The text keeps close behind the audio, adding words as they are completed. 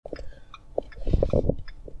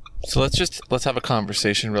So let's have a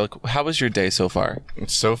conversation real quick. How was your day so far?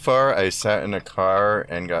 So far, I sat in a car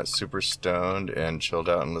and got super stoned and chilled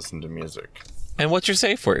out and listened to music. And what's your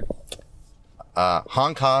safe word?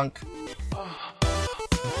 Honk honk.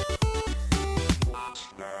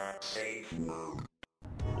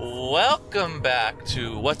 Welcome back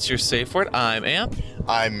to What's Your Safe Word? I'm Amp.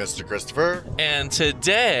 I'm Mr. Christopher. And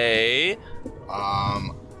today...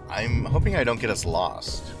 I'm hoping I don't get us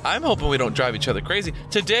lost. I'm hoping we don't drive each other crazy.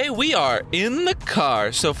 Today we are in the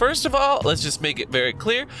car. So first of all, let's just make it very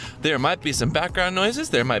clear. There might be some background noises.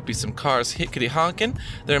 There might be some cars hickety honking.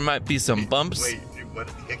 There might be some bumps. Wait, what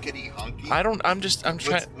hickety honking? I'm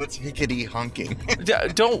trying. What's hickety honking?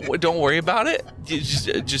 Don't worry about it. You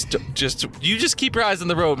just keep your eyes on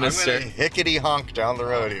the road, mister. I'm gonna hickety honk down the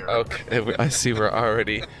road here. Okay, I see we're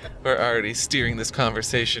already steering this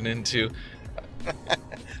conversation into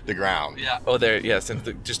the ground. Yeah. Oh, there. Yes,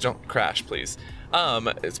 and just don't crash, please.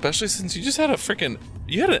 Especially since you just had an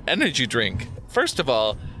energy drink. First of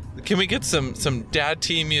all, can we get some dad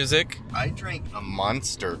tea music? I drank a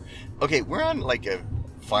Monster. Okay, we're on like a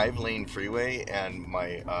 5-lane freeway, and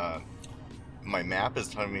my map is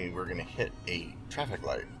telling me we're gonna hit a traffic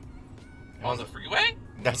light. On the freeway?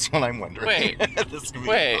 That's what I'm wondering.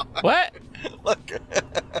 Wait, what? Look.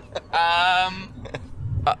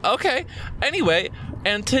 Okay. Anyway,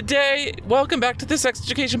 and today, welcome back to this Sex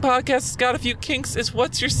Education Podcast. It's got a few kinks. It's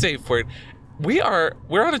What's Your Safe Word? We're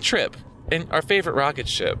on a trip in our favorite rocket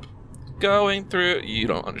ship, going through. You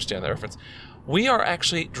don't understand that reference. We are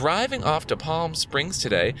actually driving off to Palm Springs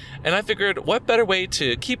today, and I figured what better way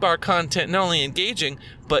to keep our content not only engaging,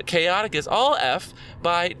 but chaotic as all F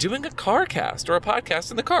by doing a car cast or a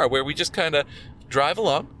podcast in the car where we just kind of drive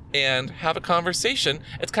along and have a conversation.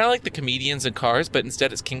 It's kind of like the Comedians in Cars, but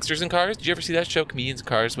instead it's Kinksters in Cars. Did you ever see that show, Comedians in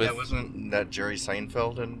Cars? With wasn't that Jerry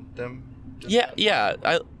Seinfeld and them? Yeah.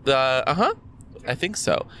 I think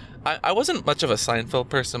so. I wasn't much of a Seinfeld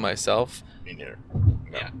person myself. Me neither. No.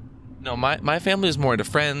 Yeah. No, my family was more into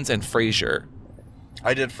Friends and Frasier.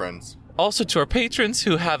 I did Friends. Also to our patrons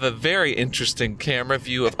who have a very interesting camera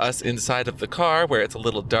view of us inside of the car where it's a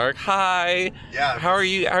little dark. Hi. Yeah. How are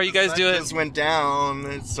you guys doing? Just went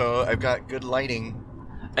down, so I've got good lighting.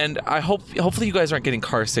 And I hopefully you guys aren't getting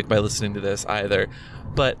car sick by listening to this either.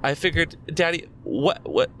 But I figured, Daddy, what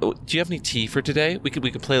do you have any tea for today? We could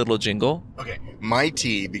play a little jingle. Okay, my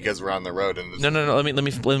tea, because we're on the road and this. No. Let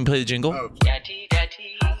me play the jingle. Oh. Daddy,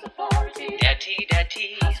 authority. Daddy,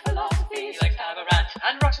 philosophy. He likes to have a rant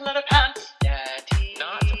and rocks in leather pants. Daddy,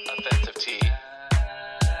 not offensive tea.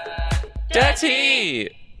 Daddy.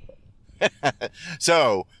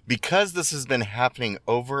 So, because this has been happening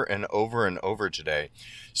over and over and over today,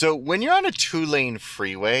 so when you're on a 2-lane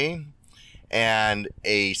freeway and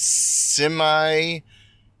a semi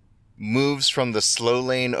moves from the slow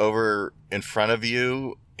lane over in front of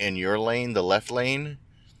you in your lane, the left lane,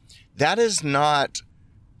 that is not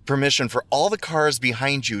permission for all the cars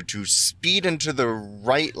behind you to speed into the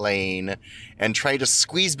right lane and try to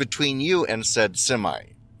squeeze between you and said semi.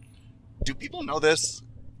 Do people know this?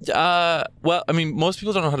 Well, I mean, most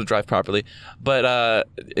people don't know how to drive properly, but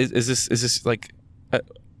is this like?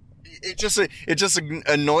 It just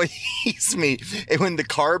annoys me when the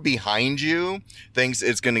car behind you thinks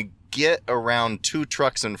it's going to get around 2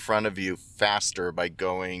 trucks in front of you faster by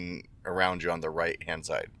going around you on the right hand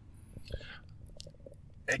side.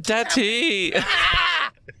 Daddy.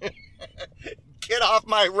 Get off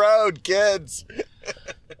my road, kids.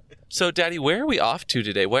 So, Daddy, where are we off to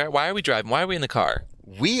today? Why are we driving? Why are we in the car?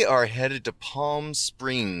 We are headed to Palm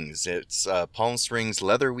Springs. It's Palm Springs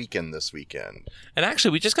Leather Weekend this weekend. And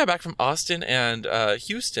actually, we just got back from Austin and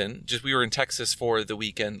Houston. We were in Texas for the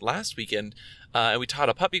weekend last weekend, and we taught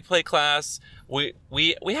a puppy play class. We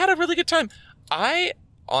had a really good time. I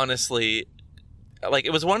honestly,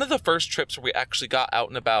 it was one of the first trips where we actually got out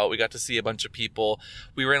and about. We got to see a bunch of people.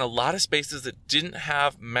 We were in a lot of spaces that didn't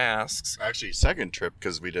have masks. Actually, second trip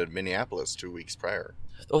because we did Minneapolis 2 weeks prior.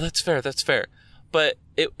 Oh, that's fair. But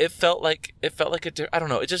it felt like I don't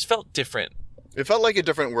know. It just felt different. It felt like a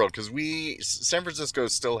different world because San Francisco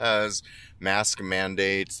still has mask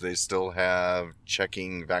mandates. They still have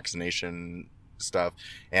checking vaccination stuff.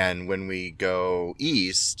 And when we go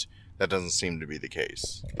east, that doesn't seem to be the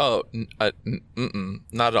case. Oh,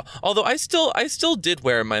 not at all. Although I still did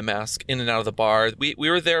wear my mask in and out of the bar. We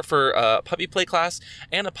were there for a puppy play class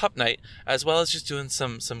and a pup night, as well as just doing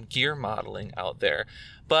some gear modeling out there.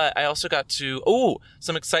 But I also got to,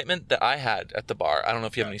 some excitement that I had at the bar. I don't know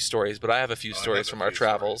if you have any stories, but I have a few stories from our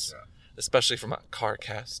travels, especially from a car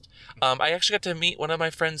cast. I actually got to meet one of my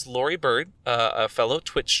friends, Lori Bird, a fellow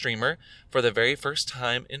Twitch streamer, for the very first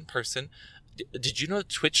time in person. Did you know that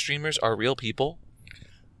Twitch streamers are real people?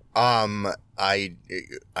 I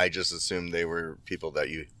just assumed they were people that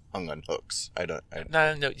you hung on hooks.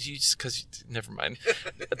 No, you just because never mind.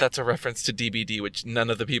 That's a reference to DBD, which none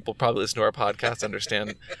of the people probably listening to our podcast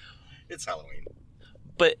understand. It's Halloween.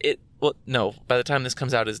 But no, by the time this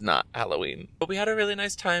comes out, is not Halloween. But we had a really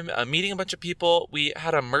nice time meeting a bunch of people. We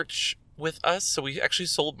had a merch with us, so we actually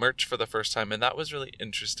sold merch for the first time, and that was really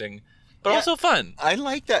interesting, but also fun. I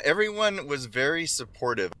like that. Everyone was very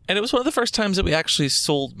supportive. And it was one of the first times that we actually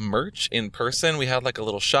sold merch in person. We had like a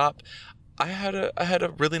little shop. I had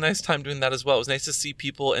a really nice time doing that as well. It was nice to see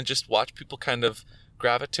people and just watch people kind of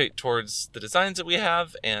gravitate towards the designs that we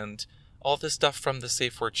have and all this stuff from the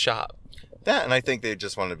Safe Word shop. That, and I think they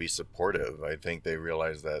just want to be supportive. I think they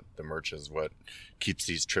realize that the merch is what keeps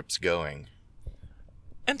these trips going.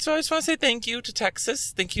 And so I just want to say thank you to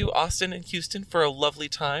Texas. Thank you, Austin and Houston, for a lovely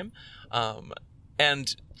time.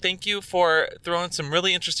 And thank you for throwing some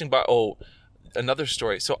really interesting another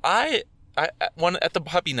story. So I at the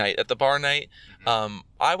puppy night, at the bar night,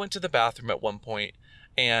 I went to the bathroom at one point,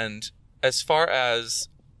 and as far as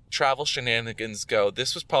travel shenanigans go,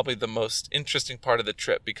 this was probably the most interesting part of the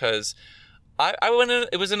trip, because I went in,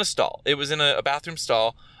 it was in a stall. It was in a bathroom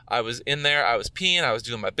stall. I was in there, I was peeing, I was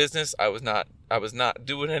doing my business. I was not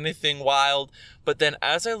doing anything wild. But then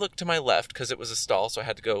as I looked to my left, because it was a stall, so I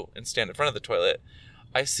had to go and stand in front of the toilet,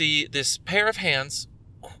 I see this pair of hands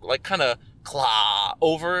like kind of claw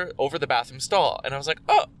over the bathroom stall. And I was like,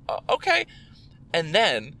 oh, okay. And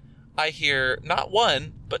then I hear not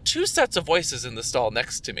one, but two sets of voices in the stall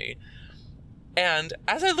next to me. And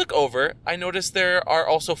as I look over, I notice there are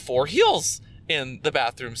also 4 heels in the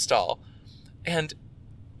bathroom stall. And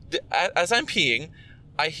as I'm peeing,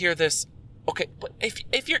 I hear this. Okay, but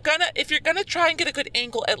if you're gonna try and get a good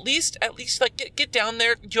angle, at least like get down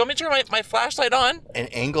there. Do you want me to turn my flashlight on? An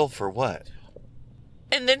angle for what?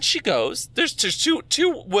 And then she goes, there's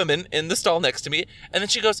two women in the stall next to me, and then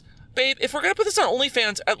she goes, babe, if we're gonna put this on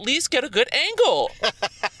OnlyFans, at least get a good angle.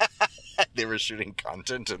 They were shooting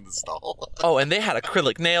content in the stall. Oh, and they had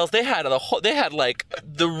acrylic nails. They had like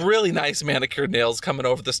the really nice manicured nails coming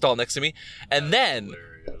over the stall next to me. And then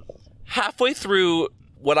halfway through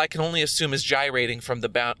what I can only assume is gyrating from the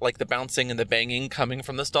bouncing and the banging coming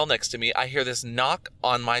from the stall next to me, I hear this knock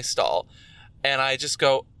on my stall, and I just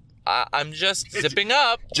go, I'm just zipping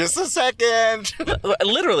up. Just a second.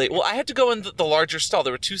 Literally. Well, I had to go in the larger stall.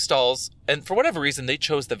 There were 2 stalls, and for whatever reason, they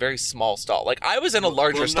chose the very small stall. Like, I was in a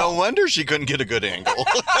larger stall. No wonder she couldn't get a good angle.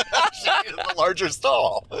 She was in the larger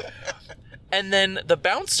stall. And then the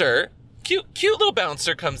bouncer, cute little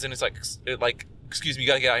bouncer, comes in. He's like, excuse me, you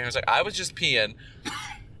gotta get out here. He's like, I was just peeing.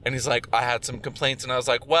 And he's like, I had some complaints. And I was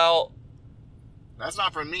like, well, that's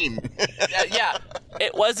not from me. yeah,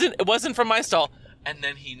 it wasn't from my stall. And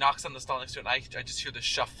then he knocks on the stall next to it, and I just hear the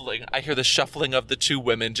shuffling. I hear the shuffling of the 2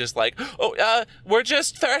 women, just like, we're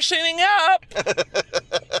just freshening up.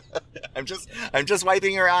 I'm just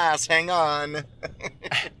wiping your ass. Hang on.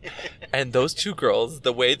 And those 2 girls,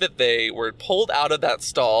 the way that they were pulled out of that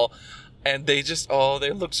stall, and they just,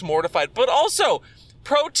 they looked mortified. But also,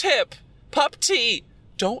 pro tip, pup tea,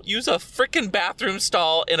 don't use a freaking bathroom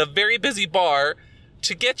stall in a very busy bar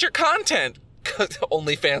to get your content.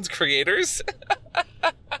 OnlyFans creators.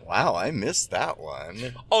 Wow, I missed that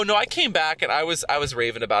one. Oh no, I came back and I was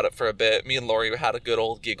raving about it for a bit. Me and Lori had a good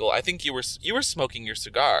old giggle. I think you were smoking your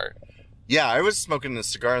cigar. Yeah, I was smoking the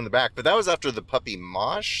cigar in the back, but that was after the puppy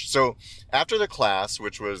mosh. So after the class,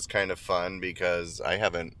 which was kind of fun because I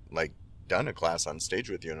haven't done a class on stage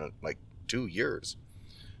with you in 2 years.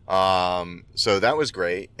 So that was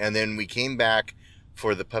great. And then we came back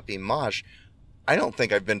for the puppy mosh. I don't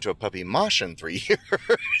think I've been to a puppy mosh in 3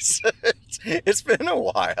 years. It's been a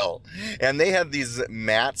while. And they had these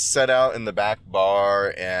mats set out in the back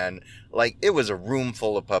bar, and it was a room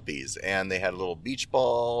full of puppies, and they had little beach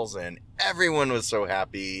balls, and everyone was so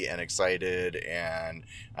happy and excited. And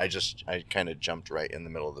I kind of jumped right in the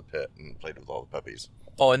middle of the pit and played with all the puppies.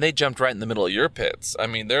 Oh, and they jumped right in the middle of your pits. I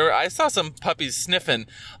mean, I saw some puppies sniffing,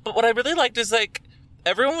 but what I really liked is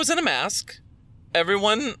everyone was in a mask.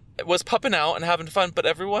 Everyone was pupping out and having fun, but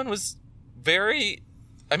everyone was very,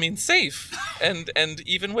 safe. And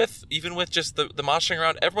even with just the moshing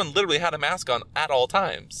around, everyone literally had a mask on at all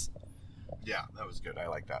times. Yeah, that was good. I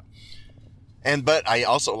like that. But I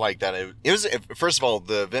also like that it was, first of all,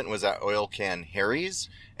 the event was at Oil Can Harry's,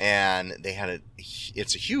 and they had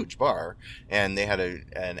it's a huge bar, and they had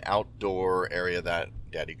an outdoor area that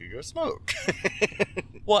Daddy could go smoke.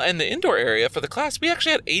 Well, and the indoor area for the class, we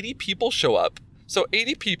actually had 80 people show up. So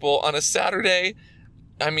 80 people on a Saturday.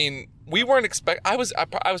 I mean, we weren't I was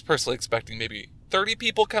personally expecting maybe 30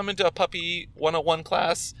 people come into a puppy 101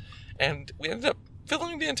 class, and we ended up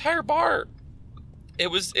filling the entire bar. It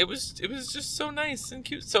was just so nice and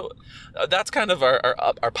cute. So that's kind of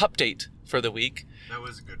our pup date for the week. That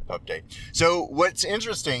was a good pup date. So what's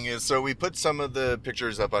interesting is, so we put some of the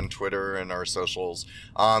pictures up on Twitter and our socials.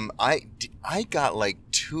 I got like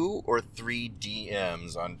 2 or 3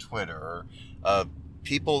 DMs on Twitter of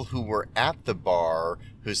people who were at the bar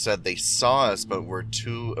who said they saw us but were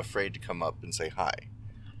too afraid to come up and say hi.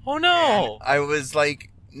 Oh no! And I was like,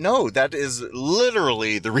 no, that is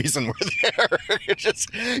literally the reason we're there. Just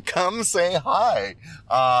come say hi.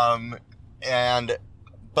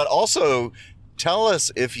 But also tell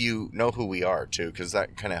us if you know who we are too, because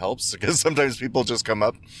that kind of helps. Because sometimes people just come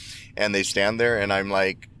up and they stand there and I'm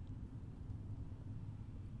like,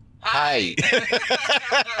 hi.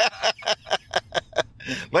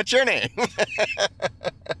 What's your name?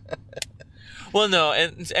 Well, no,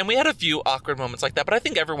 and we had a few awkward moments like that, but I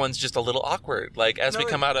think everyone's just a little awkward. Like, as we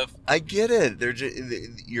come out of... I get it.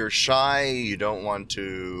 You're shy. You don't want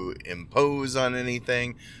to impose on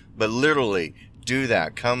anything. But literally, do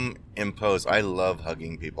that. Come impose. I love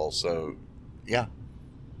hugging people. So, yeah.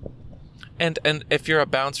 And if you're a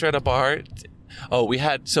bouncer at a bar... Oh, we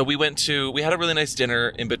had a really nice dinner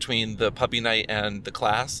in between the puppy night and the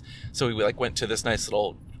class. So we went to this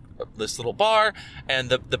little bar, and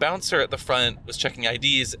the bouncer at the front was checking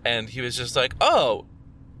IDs, and he was just like, oh,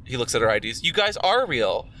 he looks at our IDs, you guys are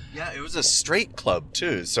real. Yeah, it was a straight club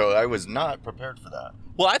too, so I was not prepared for that.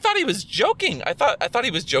 Well, I thought he was joking. I thought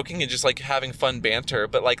he was joking and just like having fun banter,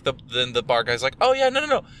 but like then the bar guy's like, oh yeah,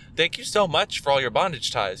 no, thank you so much for all your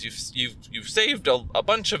bondage ties. You've saved a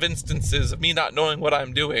bunch of instances of me not knowing what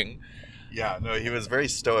I'm doing. Yeah, no, he was very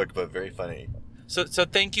stoic but very funny. So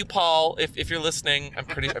thank you, Paul. If you're listening, I'm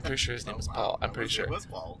pretty sure his name is Paul. I'm pretty sure. It was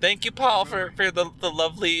Paul. Thank you, Paul, for the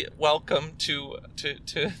lovely welcome to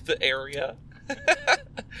the area.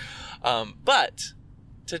 But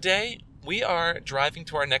today we are driving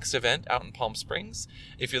to our next event out in Palm Springs.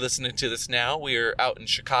 If you're listening to this now, we're out in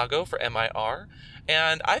Chicago for MIR.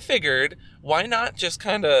 And I figured, why not just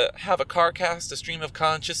kind of have a car cast, a stream of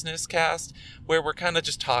consciousness cast, where we're kind of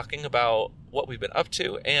just talking about what we've been up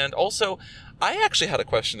to. And also, I actually had a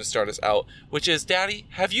question to start us out, which is, Daddy,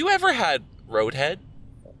 have you ever had roadhead?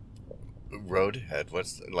 Roadhead?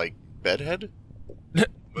 What's, like, bedhead? What's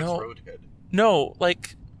roadhead? No,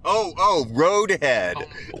 like... Oh, roadhead.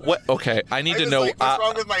 What? Okay, I need to know. Like, what's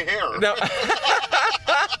wrong with my hair? No.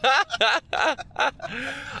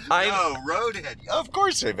 No, roadhead. Of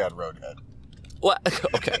course I've had roadhead. What?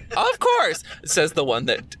 Okay, of course, says the one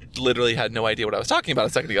that literally had no idea what I was talking about a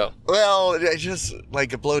second ago. Well, it's just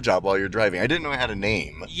like a blowjob while you're driving. I didn't know I had a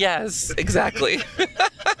name. Yes, exactly.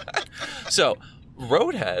 So,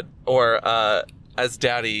 roadhead, or as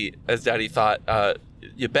Daddy thought,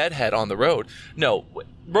 you bedhead on the road. No,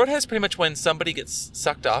 roadhead is pretty much when somebody gets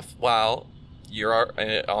sucked off while you're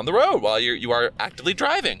on the road, while you are actively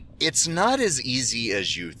driving. It's not as easy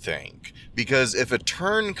as you think, because if a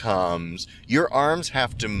turn comes, your arms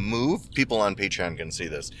have to move. People on Patreon can see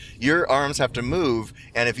this. Your arms have to move,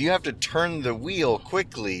 and if you have to turn the wheel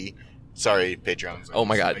quickly... Sorry, Patreons. Oh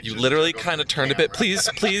my God! You literally kind of turned a bit. Please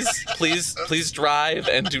drive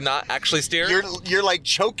and do not actually steer. You're like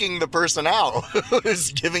choking the person out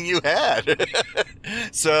who's giving you head.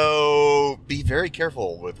 So be very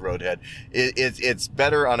careful with roadhead. It's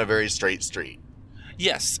better on a very straight street.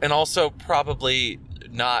 Yes, and also probably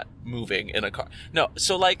not moving in a car. No,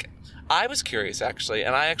 so like I was curious actually,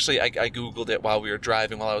 and I Googled it while we were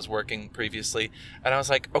driving while I was working previously, and I was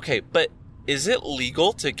like, okay, but is it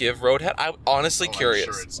legal to give roadhead? I'm honestly curious.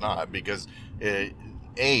 I'm sure it's not, because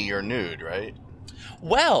you're nude, right?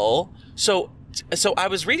 Well, so I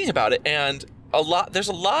was reading about it, and there's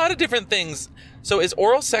a lot of different things. So is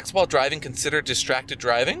oral sex while driving considered distracted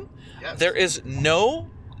driving? Yes. There is no...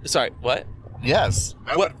 Sorry, what? Yes.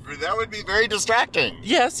 That would be very distracting.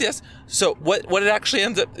 Yes. So what it actually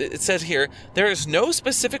ends up, it says here, there is no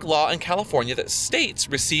specific law in California that states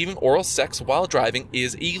receiving oral sex while driving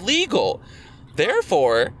is illegal.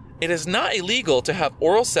 Therefore, it is not illegal to have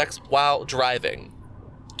oral sex while driving.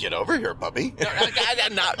 Get over here, puppy.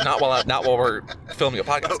 Not while we're filming a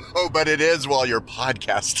podcast. Oh, but it is while you're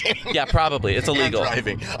podcasting. Yeah, probably. It's illegal.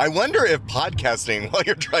 Driving. I wonder if podcasting while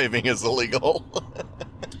you're driving is illegal.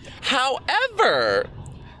 However,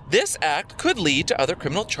 this act could lead to other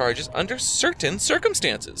criminal charges under certain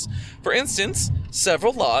circumstances. For instance,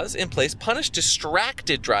 several laws in place punish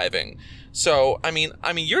distracted driving. So, I mean,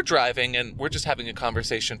 you're driving and we're just having a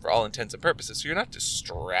conversation for all intents and purposes, so you're not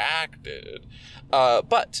distracted.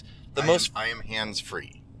 But I am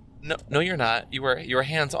hands-free. No, you're not. You were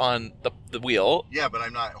hands on the wheel. Yeah, but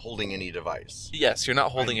I'm not holding any device. Yes, you're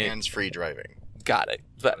not holding I'm it. hands-free driving. Got it.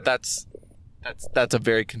 That's a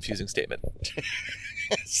very confusing statement.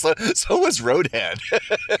 So was Roadhead.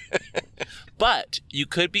 But you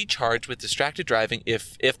could be charged with distracted driving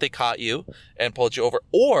if they caught you and pulled you over,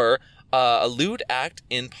 or a lewd act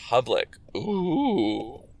in public.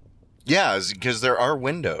 Ooh. Yeah, because there are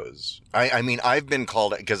windows. I mean, I've been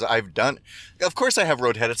called, because I've done, of course I have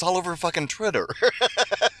Roadhead. It's all over fucking Twitter.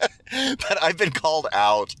 But I've been called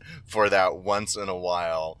out for that once in a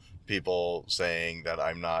while. People saying that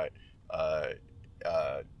I'm not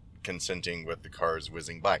consenting with the cars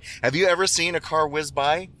whizzing by. Have you ever seen a car whiz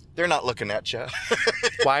by? They're not looking at you.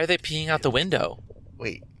 Why are they peeing out the window?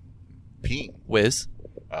 Wait, peeing? Whiz.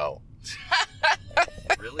 Oh.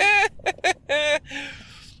 Really?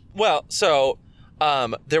 Well, so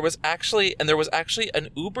there was actually an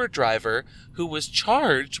Uber driver who was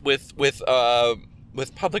charged with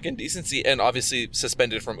public indecency and obviously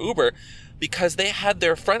suspended from Uber because they had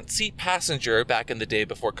their front seat passenger back in the day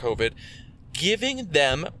before COVID giving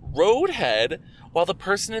them roadhead while the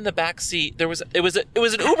person in the back seat it was an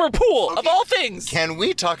Uber pool of all things. Can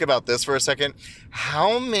we talk about this for a second?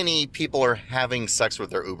 How many people are having sex with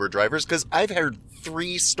their Uber drivers? Because I've heard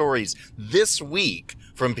 3 stories this week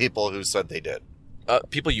from people who said they did.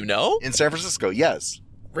 People you know? In San Francisco, yes.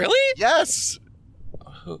 Really? Yes.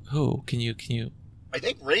 Who? Can you? I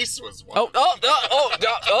think Race was one.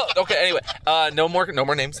 Okay. Anyway, no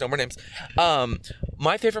more names.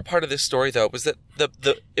 My favorite part of this story, though, was that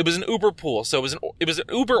it was an Uber pool, so it was an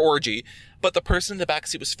Uber orgy, but the person in the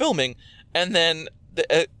backseat was filming, and then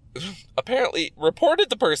apparently reported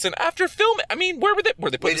the person after filming. I mean, where were they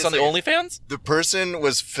putting this on the OnlyFans? The person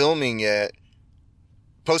was filming it,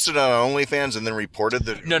 posted it on OnlyFans, and then reported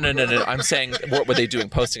the... No. I'm saying, what were they doing,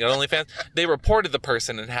 posting it on OnlyFans? They reported the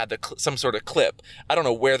person and had some sort of clip. I don't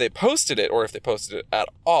know where they posted it or if they posted it at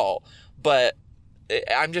all, but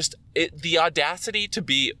the audacity to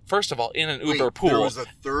be, first of all, in an Uber pool. There was a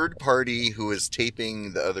third party who was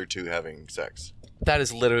taping the other 2 having sex. That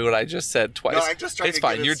is literally what I just said twice. No, I'm just trying it's to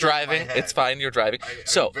fine. get it You're stuck in my driving. head. It's fine. You're driving.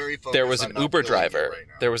 So there was an Uber driver. Right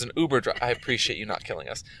now. There was an Uber driver. I appreciate you not killing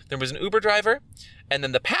us. There was an Uber driver, and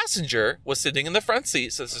then the passenger was sitting in the front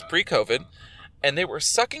seat. So this is pre-COVID, and they were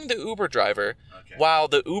sucking the Uber driver while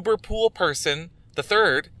the Uber pool person, the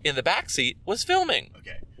third in the back seat, was filming.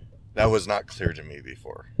 Okay, that was not clear to me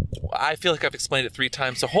before. I feel like I've explained it 3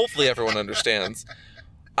 times, so hopefully everyone understands.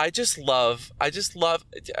 I just love, I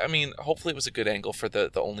mean, hopefully it was a good angle for the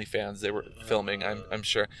OnlyFans they were filming, I'm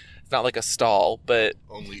sure. It's not like a stall, but...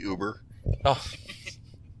 Only Uber? Oh.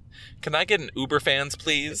 Can I get an Uber fans,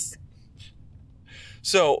 please?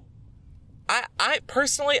 So, I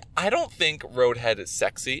personally, I don't think Roadhead is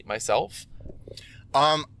sexy myself.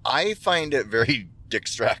 I find it very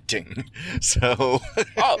distracting. So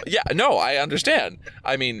Oh, yeah, no, I understand.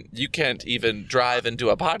 I mean, you can't even drive and do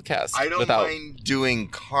a podcast I don't without... mind doing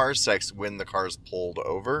car sex when the car's pulled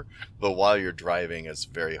over, but while you're driving, it's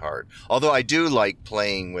very hard. Although I do like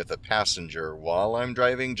playing with a passenger while I'm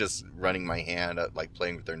driving, just running my hand at, like,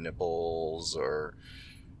 playing with their nipples or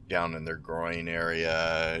down in their groin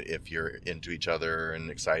area if you're into each other and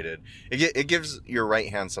excited. It gives your right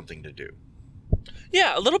hand something to do.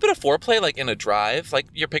 Yeah, a little bit of foreplay, like in a drive, like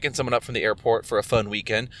you're picking someone up from the airport for a fun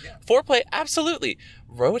weekend. Yeah. Foreplay, absolutely.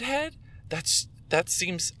 Roadhead, that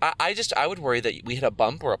seems. I would worry that we hit a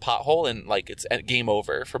bump or a pothole and like it's game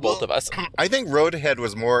over for both of us. I think Roadhead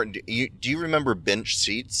was more. Do you remember bench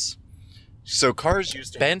seats? So cars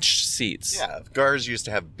used to Bench seats. Yeah, cars used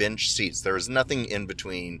to have bench seats. There was nothing in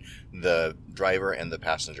between the driver and the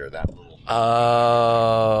passenger. That little.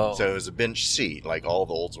 Oh. So it was a bench seat, like all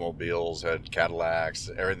the Oldsmobiles had Cadillacs.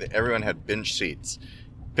 Everyone had bench seats,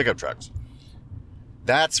 pickup trucks.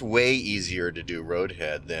 That's way easier to do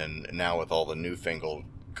Roadhead than now with all the newfangled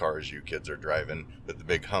cars you kids are driving with the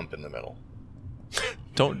big hump in the middle.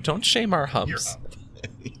 Don't shame our humps.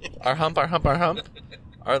 Your hump. Our hump.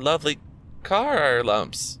 Our lovely car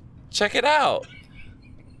lumps. Check it out.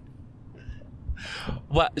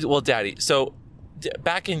 Well, Daddy. So,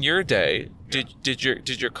 back in your day, did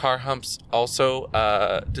your car humps also?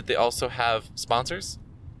 Did they also have sponsors?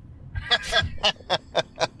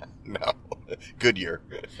 No, Goodyear.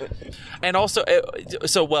 And also,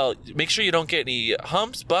 make sure you don't get any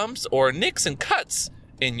humps, bumps, or nicks and cuts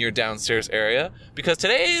in your downstairs area because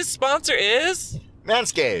today's sponsor is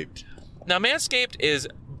Manscaped. Now, Manscaped is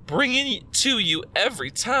bringing to you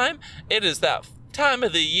every time. It is that time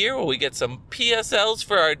of the year where we get some PSLs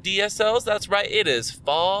for our DSLs. That's right, it is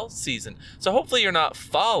fall season. So hopefully you're not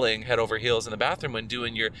falling head over heels in the bathroom when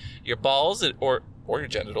doing your balls or or your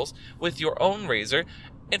genitals with your own razor.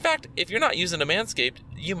 In fact, if you're not using a Manscaped,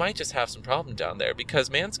 you might just have some problem down there, because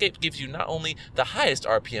Manscaped gives you not only the highest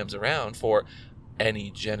RPMs around for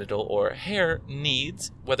any genital or hair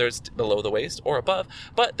needs, whether it's below the waist or above,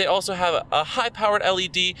 but they also have a high-powered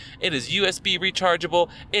LED. It is USB rechargeable.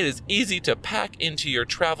 It is easy to pack into your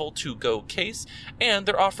travel to-go case, and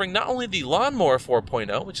they're offering not only the Lawnmower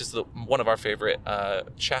 4.0, which is one of our favorite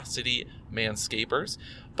chastity manscapers,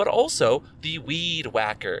 but also the Weed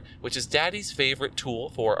Whacker, which is Daddy's favorite tool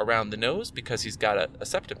for around the nose because he's got a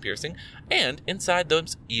septum piercing, and inside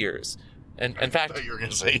those ears. And in fact, I thought you were going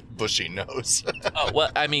to say bushy nose. oh well,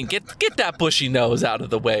 I mean, get that bushy nose out of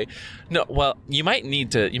the way. No, well, you might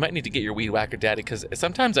need to get your Weed Whacker, Daddy, because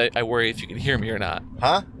sometimes I worry if you can hear me or not.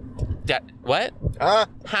 Huh? What? Huh?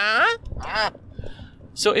 Huh? Ah.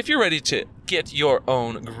 So if you're ready to get your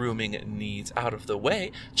own grooming needs out of the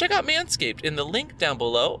way, check out Manscaped in the link down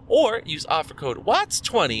below, or use offer code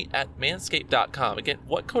WATTS20 at manscaped.com. Again,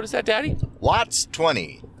 what code is that, Daddy?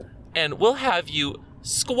 Watts20. And we'll have you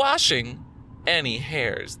squashing any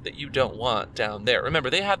hairs that you don't want down there.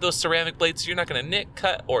 Remember, they have those ceramic blades, so you're not going to nick,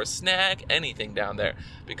 cut, or snag anything down there,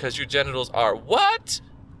 because your genitals are what?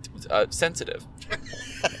 Sensitive.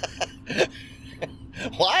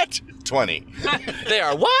 What? 20. They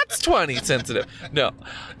are what's 20 sensitive. No.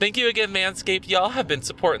 Thank you again, Manscaped. Y'all have been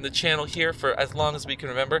supporting the channel here for as long as we can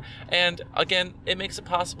remember. And again, it makes it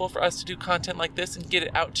possible for us to do content like this and get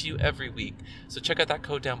it out to you every week. So check out that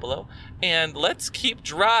code down below. And let's keep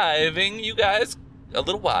driving you guys a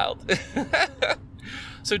little wild.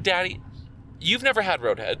 So, Daddy, you've never had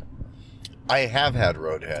Roadhead. I have had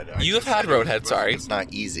Roadhead. You have had Roadhead, sorry. It's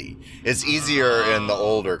not easy. It's easier in the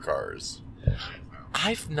older cars.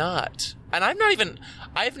 I've not. And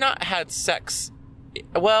I've not had sex.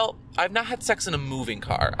 Well, I've not had sex in a moving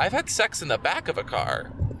car. I've had sex in the back of a car.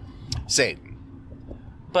 Same.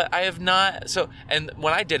 But I have not. So, and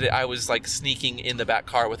when I did it, I was like sneaking in the back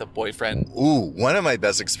car with a boyfriend. Ooh, one of my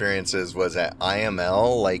best experiences was at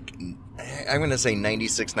IML, like, I'm going to say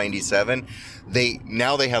 96, 97.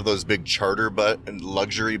 Now they have those big charter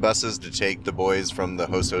luxury buses to take the boys from the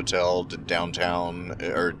host hotel to downtown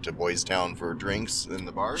or to Boys Town for drinks in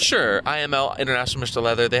the bar. Sure. IML, International Mr.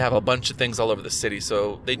 Leather, they have a bunch of things all over the city,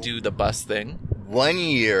 so they do the bus thing. One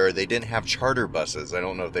year they didn't have charter buses. I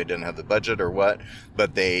don't know if they didn't have the budget or what,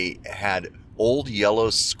 but they had old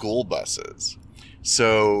yellow school buses.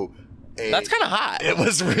 So that's kind of hot. It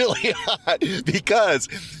was really hot because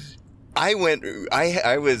I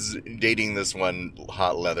was dating this one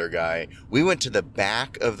hot leather guy. We went to the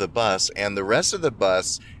back of the bus, and the rest of the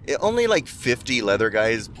bus, only like 50 leather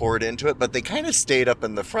guys poured into it, but they kind of stayed up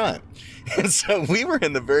in the front. And so we were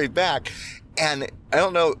in the very back, and I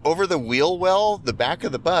don't know, over the wheel well, the back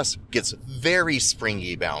of the bus gets very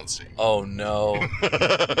springy bouncy. Oh no.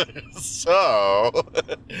 So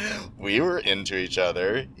we were into each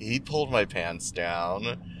other. He pulled my pants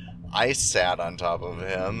down. I sat on top of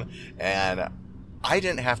him, and I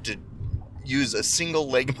didn't have to use a single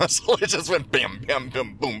leg muscle. It just went bam, bam,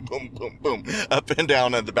 bam, boom, boom, boom, boom, up and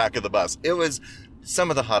down at the back of the bus. It was some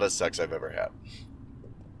of the hottest sex I've ever had.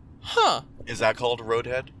 Huh. Is that called a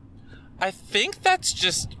roadhead? I think that's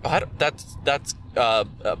just, that's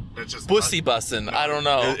just bussy bussin'. No, I don't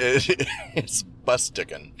know. It's bus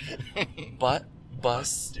sticking. Bus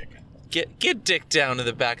sticking. Get dick down to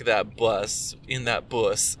the back of that bus, in that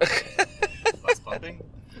bus. Bus bumping?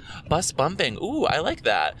 Bus bumping. Ooh, I like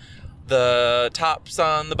that. The tops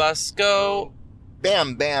on the bus go...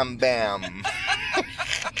 Bam, bam, bam.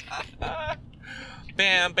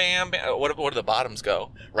 Bam, bam, bam. What do the bottoms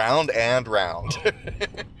go? Round and round.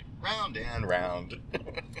 Round and round.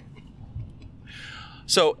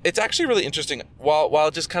 So, it's actually really interesting.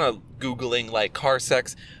 While just kind of Googling, like, car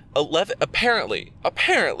sex, apparently,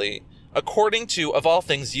 according to, of all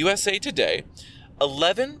things, USA Today,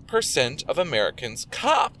 11% of Americans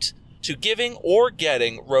copped to giving or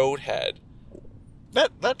getting roadhead.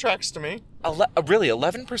 That tracks to me. Really,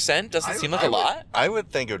 11% doesn't seem like a lot? I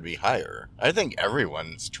would think it would be higher. I think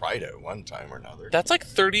everyone's tried it one time or another. That's like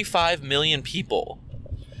 35 million people.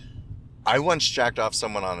 I once jacked off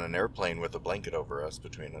someone on an airplane with a blanket over us,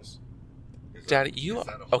 between us. Daddy,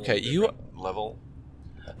 level?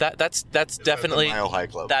 That's definitely the Mile High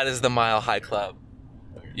Club. That is the Mile High Club.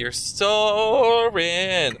 You're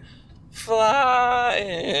soaring,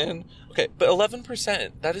 flying. Okay, but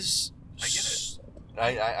 11%. That is. I get it.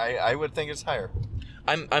 I would think it's higher.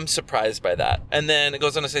 I'm surprised by that. And then it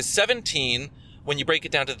goes on to say 17. When you break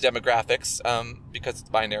it down to the demographics, because it's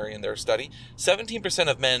binary in their study, 17%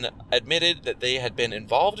 of men admitted that they had been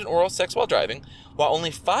involved in oral sex while driving, while only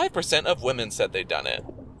 5% of women said they'd done it.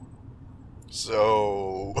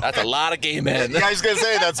 So That's a lot of gay men. yeah, I was gonna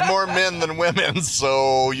say that's more men than women.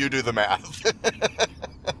 So you do the math.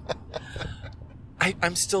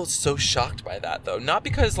 I'm still so shocked by that, though. Not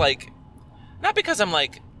because I'm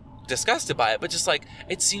like disgusted by it, but just like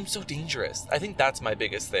it seems so dangerous. I think that's my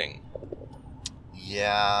biggest thing.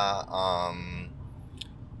 Yeah,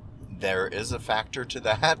 there is a factor to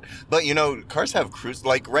that. But, cars have cruise...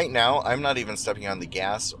 Like, right now, I'm not even stepping on the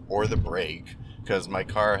gas or the brake because my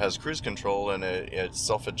car has cruise control and it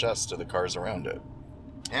self-adjusts to the cars around it.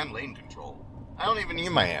 And lane control. I don't even use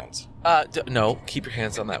my hands. No, keep your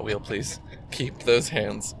hands on that wheel, please. Keep those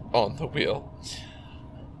hands on the wheel.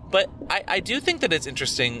 But I do think that it's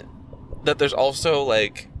interesting that there's also,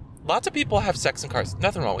 like... Lots of people have sex in cars.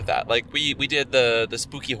 Nothing wrong with that. Like, we did the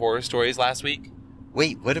spooky horror stories last week.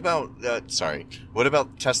 Wait, what about... What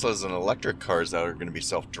about Teslas and electric cars that are going to be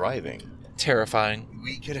self-driving? Terrifying.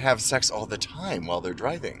 We could have sex all the time while they're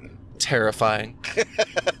driving. Terrifying.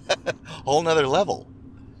 Whole nother level.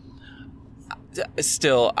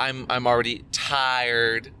 Still, I'm already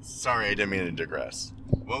tired. Sorry, I didn't mean to digress.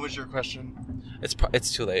 What was your question?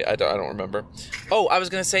 It's too late. I don't remember. Oh, I was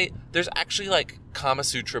gonna say there's actually like Kama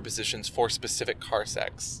Sutra positions for specific car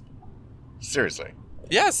sex. Seriously.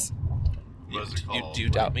 Yes. What is it called? Do you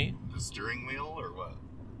doubt me? The steering wheel or what?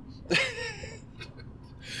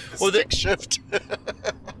 Well, stick shift.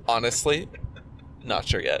 Honestly, not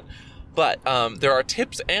sure yet. But there are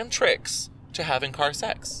tips and tricks to having car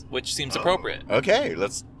sex, which seems appropriate. Okay,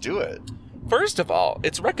 let's do it. First of all,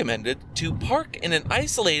 it's recommended to park in an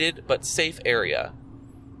isolated but safe area.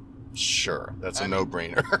 Sure, that's a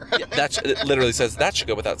no-brainer. Yeah, it literally says that should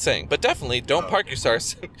go without saying. But definitely don't park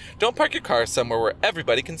your car somewhere where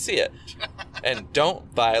everybody can see it. And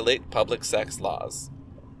don't violate public sex laws.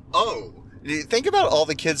 Oh, think about all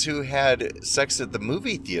the kids who had sex at the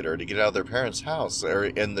movie theater to get out of their parents' house or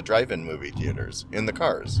in the drive-in movie theaters, in the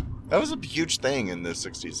cars. That was a huge thing in the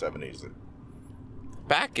 60s, 70s.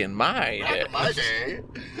 Back in my day.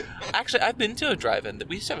 Actually, I've been to a drive-in.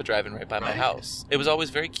 We used to have a drive-in right by my house. It was always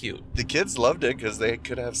very cute. The kids loved it because they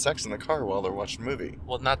could have sex in the car while they're watching a movie.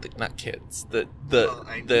 Well, not kids. The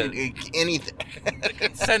anything. The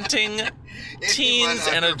consenting teens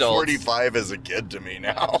and under adults. 45 is a kid to me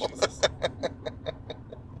now.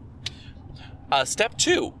 Step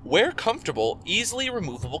 2, wear comfortable, easily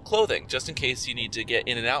removable clothing, just in case you need to get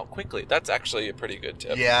in and out quickly. That's actually a pretty good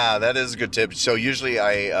tip. Yeah, that is a good tip. So usually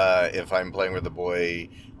if I'm playing with a boy,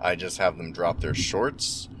 I just have them drop their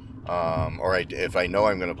shorts. If I know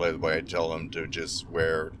I'm going to play with the boy, I tell them to just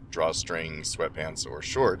wear drawstring sweatpants or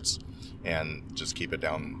shorts and just keep it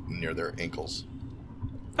down near their ankles.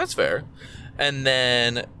 That's fair. And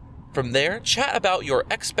then from there, chat about your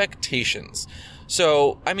expectations.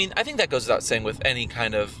 So, I mean, I think that goes without saying with any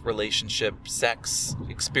kind of relationship, sex,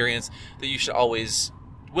 experience, that you should always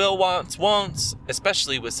wants,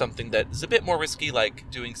 especially with something that is a bit more risky,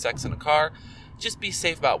 like doing sex in a car. Just be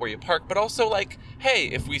safe about where you park, but also like, hey,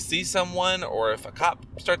 if we see someone or if a cop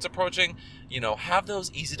starts approaching, have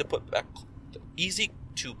those easy to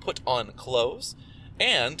put on clothes.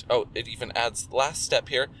 And, it even adds the last step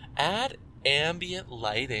here, add ambient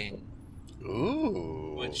lighting.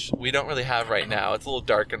 Ooh. Which we don't really have right now. It's a little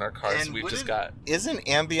dark in our cars. And We've just got... Isn't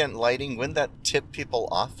ambient lighting, wouldn't that tip people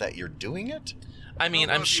off that you're doing it? I mean,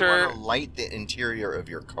 I'm I'm sure... You want to light the interior of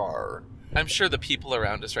your car. I'm sure the people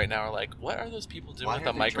around us right now are like, what are those people doing with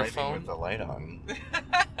a microphone? With the light on?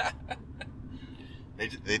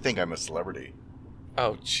 They think I'm a celebrity.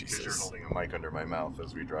 Oh, Because Jesus. you're holding a mic under my mouth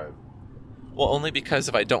as we drive. Well, only because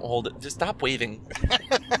if I don't hold it... Just stop waving.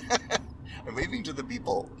 I'm waving to the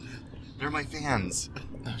people. They're my fans.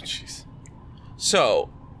 Oh, jeez.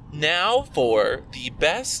 So, now for the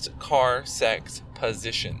best car sex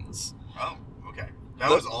positions. Oh, okay.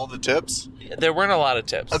 That was all the tips? There weren't a lot of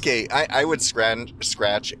tips. Okay, I would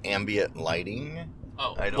scratch ambient lighting.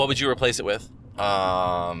 Oh, what would you replace it with?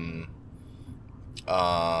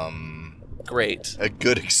 Great. A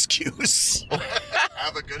good excuse.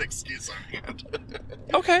 Have a good excuse on hand.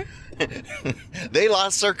 Okay. They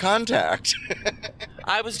lost their contact.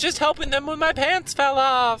 I was just helping them when my pants fell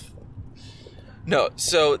off. No,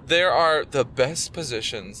 so there are the best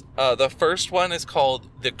positions. The first one is called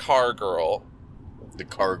the car girl. The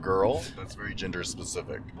car girl? That's very gender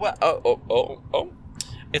specific. What? Oh.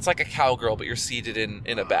 It's like a cowgirl, but you're seated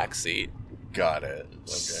in a back seat. Got it.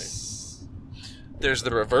 Okay. There's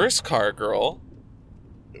the reverse car girl.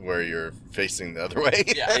 Where you're facing the other way?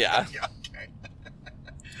 Yeah. Yeah, okay.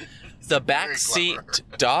 The back seat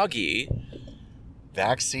doggy.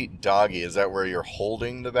 Backseat doggy, is that where you're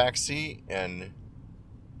holding the back seat and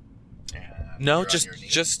No, You're on your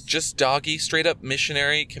knees? just doggy, straight up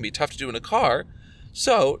missionary can be tough to do in a car.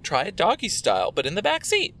 So try it doggy style, but in the back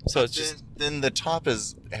seat. So it's just Then the top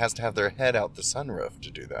has to have their head out the sunroof to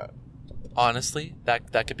do that. honestly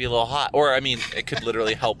that could be a little hot, or I mean, it could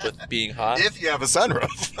literally help with being hot. If you have a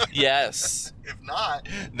sunroof. Yes. If not,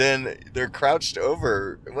 then they're crouched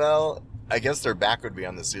over. Well, I guess their back would be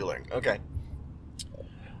on the ceiling. Okay.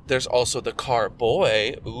 There's also the car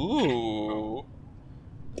boy. Ooh.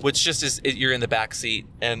 Which just is you're in the back seat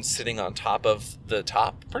and sitting on top of the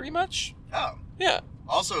top, pretty much. Oh. Yeah.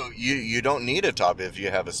 Also, you don't need a top if you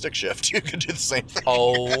have a stick shift. You could do the same thing.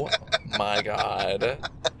 Oh my god.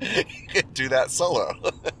 You could do that solo.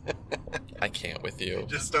 I can't with you.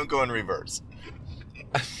 Just don't go in reverse.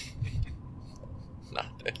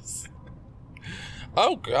 Not this.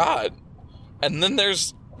 Oh god. And then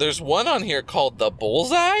there's one on here called the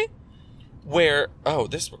Bullseye, where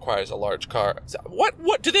this requires a large car.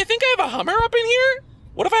 What do they think I have a Hummer up in here?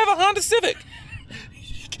 What if I have a Honda Civic?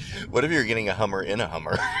 What if you're getting a Hummer in a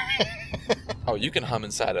Hummer? Oh, you can hum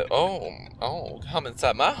inside it. Hum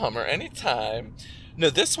inside my Hummer anytime. No,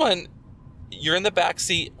 this one, you're in the back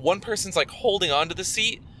seat. One person's like holding onto the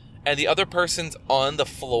seat, and the other person's on the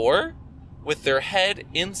floor with their head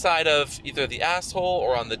inside of either the asshole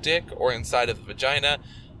or on the dick or inside of the vagina.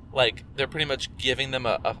 Like, they're pretty much giving them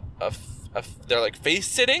they're like face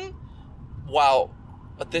sitting. Wow.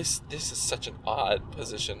 But this is such an odd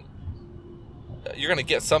position. You're going to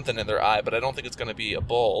get something in their eye, but I don't think it's going to be a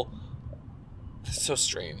bull. It's so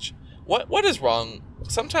strange. What is wrong?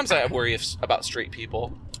 Sometimes I worry about straight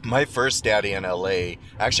people. My first daddy in LA,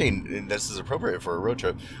 actually, this is appropriate for a road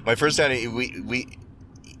trip. My first daddy, we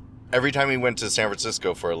every time we went to San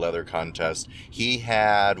Francisco for a leather contest, he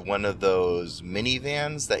had one of those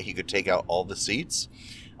minivans that he could take out all the seats.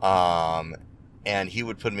 And he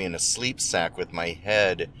would put me in a sleep sack with my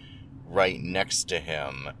head right next to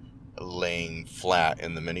him, laying flat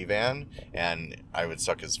in the minivan, and I would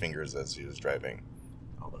suck his fingers as he was driving.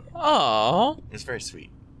 Oh, It's very sweet.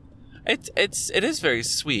 it is very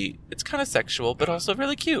sweet. It's kind of sexual, but also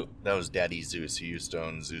really cute. That was Daddy Zeus. He used to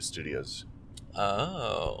own Zeus Studios.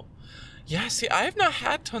 Oh, yeah. See, I have not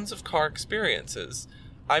had tons of car experiences.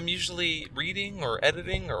 I'm usually reading or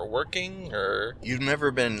editing or working or... You've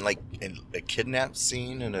never been, like, in a kidnap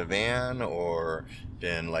scene in a van or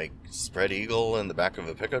been, like, spread eagle in the back of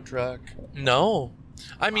a pickup truck? No.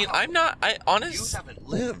 I mean, Wow. I'm not... You haven't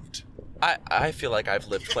lived. I feel like I've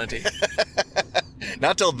lived plenty.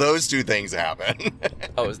 Not till those two things happen.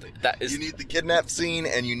 Oh, that is... You need the kidnap scene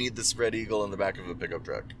and you need the spread eagle in the back of a pickup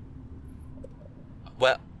truck.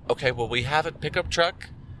 Well, okay, well, we have a pickup truck,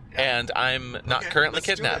 and I'm not currently let's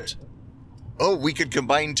do kidnapped. it. Oh, we could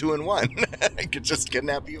combine 2 in 1. I could just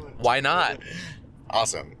kidnap you. Why not?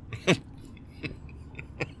 Awesome.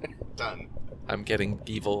 Done. I'm getting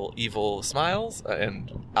evil smiles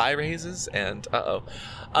and eye raises, and I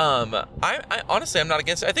honestly, I'm not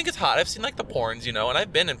against it. I think it's hot. I've seen like the porns, and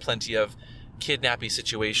I've been in plenty of kidnapping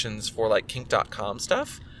situations for like kink.com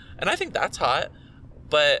stuff, and I think that's hot.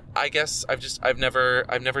 But I guess I've never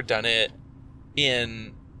done it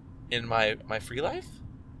in my free life.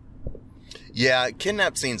 Yeah,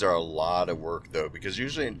 kidnap scenes are a lot of work though, because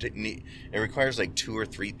usually it requires like 2 or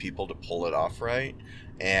 3 people to pull it off right,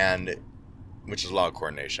 and which is a lot of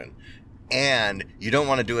coordination. And you don't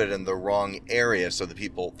want to do it in the wrong area so that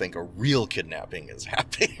people think a real kidnapping is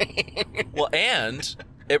happening. Well, and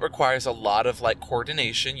it requires a lot of like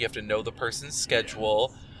coordination. You have to know the person's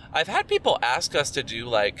schedule. I've had people ask us to do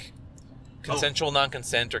like consensual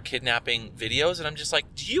non-consent or kidnapping videos, and I'm just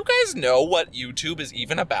like, do you guys know what YouTube is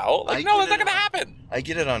even about? Like, no, that's not gonna happen. I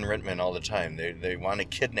get it on Rentman all the time. They want a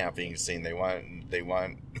kidnapping scene. They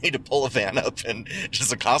want me to pull a van up and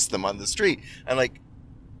just accost them on the street. I'm like,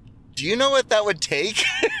 do you know what that would take?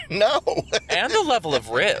 No. And the level of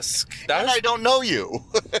risk. And I don't know you.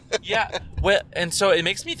 Yeah. Well, and so it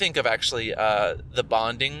makes me think of actually the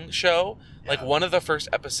Bonding show. Like one of the first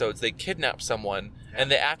episodes, they kidnap someone and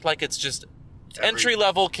they act like it's just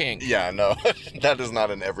entry-level kink. Yeah, no. That is not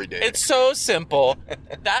an everyday. It's so simple.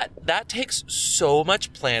 That takes so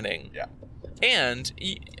much planning. Yeah. And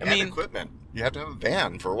I mean, equipment. You have to have a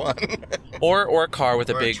van for one. or a car with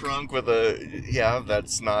or a big trunk with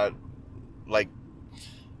that's not like,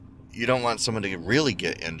 you don't want someone to really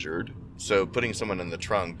get injured. So putting someone in the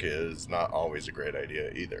trunk is not always a great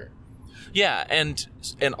idea either. Yeah, and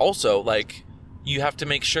also like you have to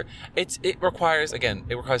make sure it requires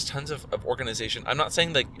tons of organization. I'm not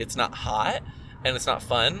saying like it's not hot and it's not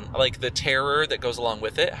fun. Like the terror that goes along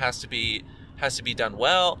with it has to be has to be done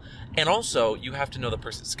well. And also, you have to know the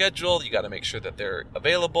person's schedule. You got to make sure that they're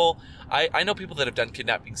available. I know people that have done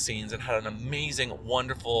kidnapping scenes and had an amazing,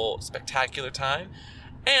 wonderful, spectacular time.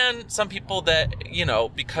 And some people that, you know,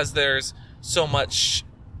 because there's so much,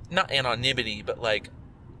 not anonymity, but like,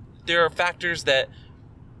 there are factors that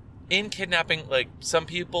in kidnapping, like, some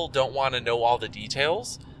people don't want to know all the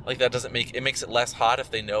details. Like, that doesn't make, it makes it less hot if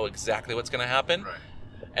they know exactly what's going to happen. Right.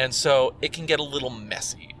 And so it can get a little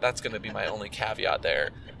messy. That's going to be my only caveat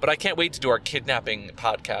there. But I can't wait to do our kidnapping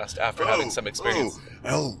podcast after having some experience.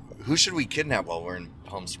 Who should we kidnap while we're in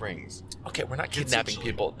Palm Springs? Okay, we're not kidnapping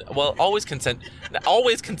people. Well, always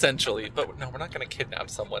consensually, but no, we're not going to kidnap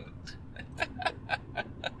someone.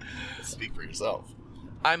 Speak for yourself.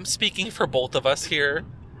 I'm speaking for both of us here.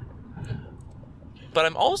 But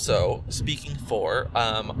I'm also speaking for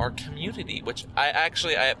our community, which I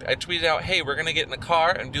tweeted out, hey, we're going to get in a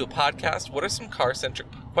car and do a podcast. What are some car-centric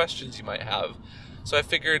questions you might have? So I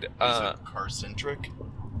figured... Is it car-centric?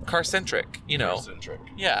 Car-centric, you know. Car-centric.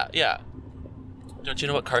 Yeah. Don't you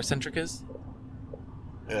know what car-centric is?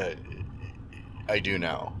 I do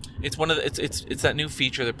now. It's one of the, it's that new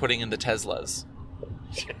feature they're putting in the Teslas.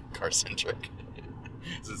 Car-centric.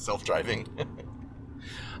 Is it self-driving?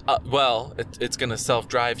 Well, it's going to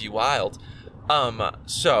self-drive you wild.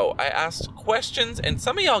 So I asked questions, and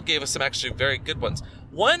some of y'all gave us some actually very good ones.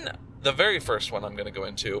 The very first one I'm going to go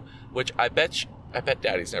into, which I bet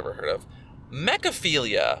Daddy's never heard of.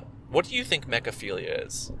 Mechaphilia. What do you think mechaphilia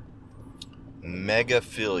is?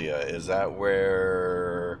 Megaphilia. Is that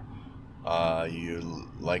where you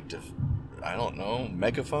like to... I don't know.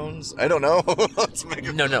 Megaphones? I don't know. What's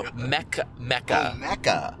megaphilia? No. Mecha. Oh,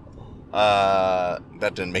 mecha.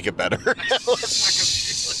 That didn't make it better.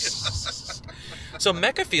 So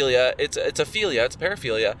mechaphilia, it's a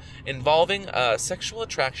paraphilia involving sexual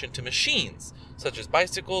attraction to machines, such as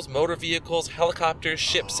bicycles, motor vehicles, helicopters,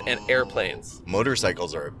 ships, and airplanes.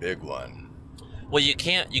 Motorcycles are a big one. Well, you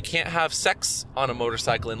can't have sex on a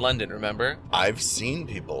motorcycle in London, remember? I've seen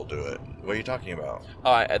people do it. What are you talking about?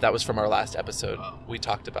 Oh, that was from our last episode. We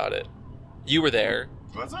talked about it. You were there.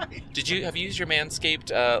 Was I? Have you used your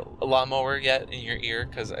Manscaped lawnmower yet in your ear?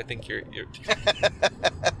 Because I think you're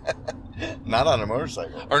Not on a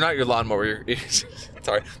motorcycle. or not your lawnmower.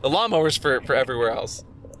 Sorry, the lawnmower's for everywhere else.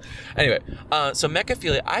 Anyway, so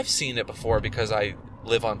mechaphilia, I've seen it before because I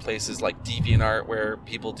live on places like DeviantArt where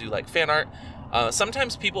people do like fan art.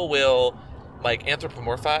 Sometimes people will like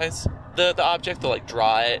anthropomorphize the object. They'll like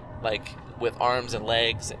draw it like with arms and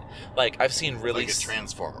legs. Like I've seen really like a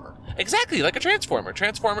transformer. Exactly, like a transformer.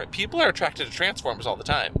 People are attracted to transformers all the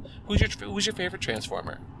time. Who's your favorite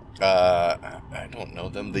transformer? I don't know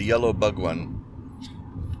them. The yellow bug one.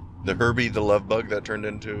 The Herbie the love bug that turned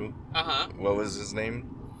into... What was his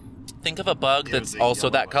name? Think of a bug that's also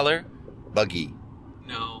that bug. color. Buggy.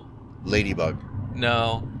 No. Ladybug.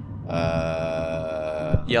 No.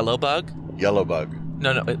 Yellow bug? Yellow bug.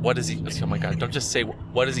 No. What is he? Oh my god, don't just say,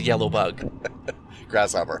 what is a yellow bug?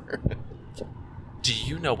 Grasshopper. Do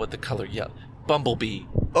you know what the color yellow? Bumblebee.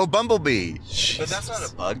 Oh, bumblebee. Jesus. But that's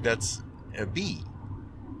not a bug, that's a bee.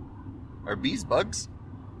 Are bees bugs?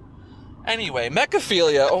 Anyway,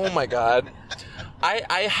 mechaphilia, oh my god.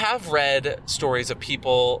 I have read stories of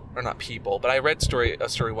people, or not people, but I read a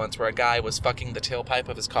story once where a guy was fucking the tailpipe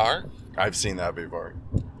of his car. I've seen that before.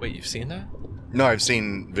 Wait, you've seen that? No, I've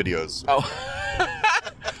seen videos. Oh.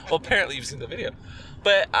 Well, apparently you've seen the video.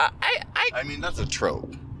 But I mean, that's a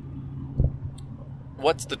trope.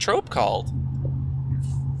 What's the trope called?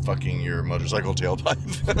 Fucking your motorcycle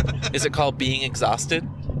tailpipe. Is it called being exhausted?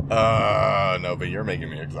 No, but you're making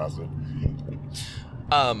me exhausted.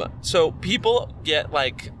 So people get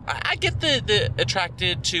like, I get the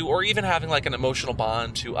attracted to, or even having like an emotional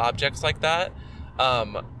bond to objects like that.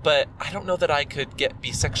 But I don't know that I could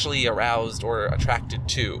be sexually aroused or attracted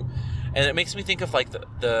to. And it makes me think of like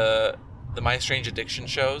the My Strange Addiction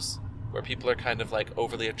shows, where people are kind of like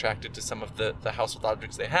overly attracted to some of the household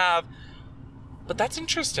objects they have. But that's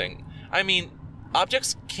interesting. I mean,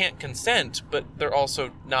 objects can't consent, but they're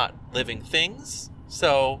also not living things.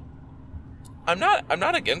 So I'm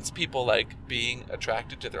not against people like being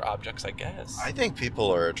attracted to their objects, I guess. I think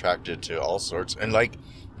people are attracted to all sorts, and like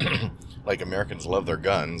like Americans love their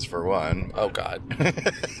guns for one. Oh god.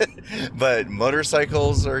 But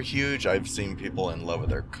motorcycles are huge. I've seen people in love with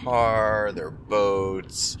their car, their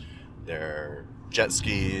boats, their jet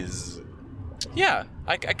skis. Yeah,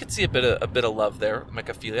 I could see a bit of love there,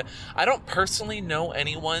 mechaphilia. I don't personally know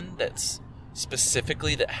anyone that's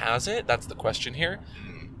specifically that has it. That's the question here.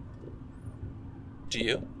 Do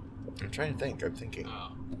you? I'm trying to think. I'm thinking.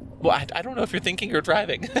 Well, I don't know if you're thinking or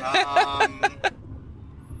driving.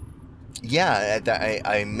 Yeah,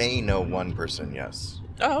 I may know one person, yes.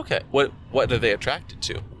 Oh, okay. What are they attracted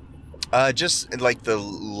to? Just like the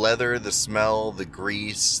leather, the smell, the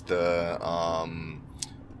grease, a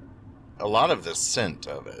lot of the scent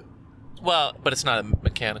of it. Well, but it's not a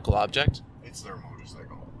mechanical object. It's their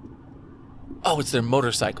motorcycle. Oh, it's their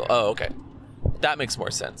motorcycle. Oh, okay. That makes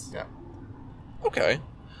more sense. Yeah. Okay.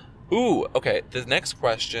 Ooh, okay. The next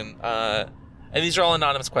question, and these are all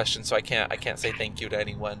anonymous questions, so I can't say thank you to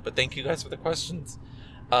anyone, but thank you guys for the questions.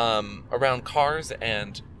 Around cars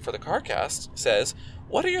and for the CarCast says,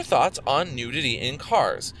 what are your thoughts on nudity in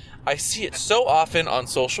cars? I see it so often on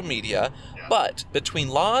social media, but between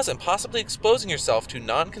laws and possibly exposing yourself to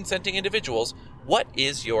non-consenting individuals, what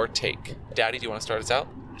is your take? Daddy, do you want to start us out?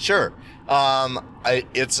 Sure.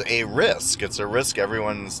 It's a risk. It's a risk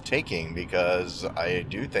everyone's taking because I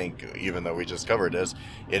do think, even though we just covered this,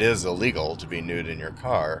 it is illegal to be nude in your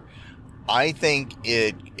car. I think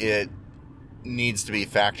it needs to be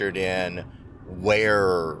factored in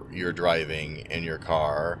where you're driving in your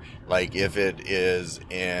car. Like if it is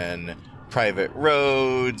in private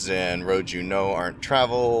roads and roads you know aren't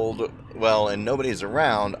traveled well and nobody's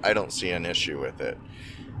around, I don't see an issue with it.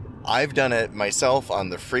 I've done it myself on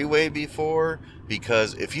the freeway before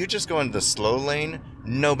because if you just go into the slow lane,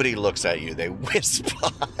 nobody looks at you. They whiz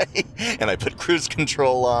by. And I put cruise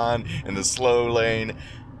control on in the slow lane.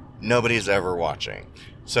 Nobody's ever watching.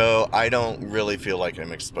 So I don't really feel like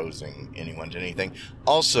I'm exposing anyone to anything.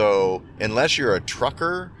 Also, unless you're a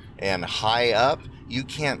trucker and high up, you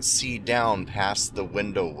can't see down past the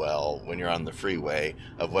window well when you're on the freeway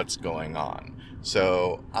of what's going on.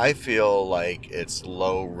 So I feel like it's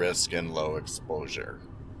low risk and low exposure.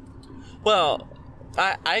 Well,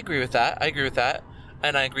 I agree with that.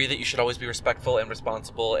 And I agree that you should always be respectful and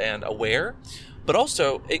responsible and aware. But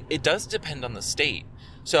also, it does depend on the state.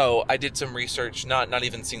 So I did some research, not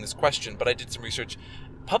even seeing this question, but I did some research.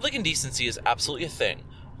 Public indecency is absolutely a thing.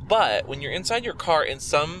 But when you're inside your car, in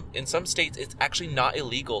some states, it's actually not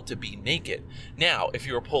illegal to be naked. Now, if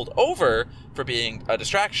you were pulled over for being a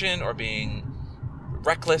distraction or being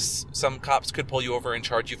reckless, some cops could pull you over and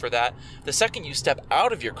charge you for that. The second you step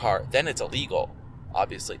out of your car, then it's illegal,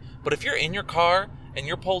 obviously. But if you're in your car and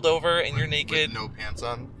you're pulled over and you're naked... With no pants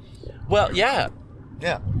on? Well, yeah.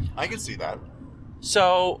 Yeah, I can see that.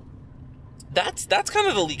 So that's kind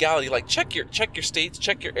of the legality. Like check your states,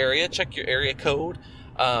 check your area code,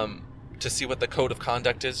 to see what the code of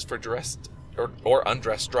conduct is for dressed or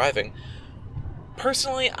undressed driving.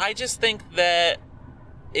 Personally, I just think that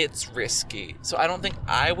it's risky. So I don't think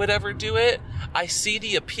I would ever do it. I see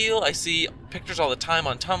the appeal. I see pictures all the time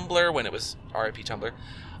on Tumblr when it was RIP Tumblr,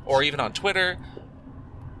 or even on Twitter.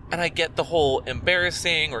 And I get the whole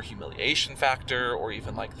embarrassing or humiliation factor, or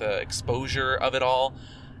even like the exposure of it all.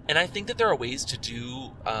 And I think that there are ways to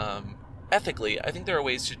do, ethically, I think there are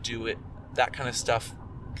ways to do it, that kind of stuff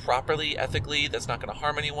properly, ethically, that's not going to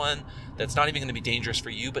harm anyone, that's not even going to be dangerous for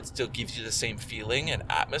you, but still gives you the same feeling and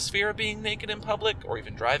atmosphere of being naked in public or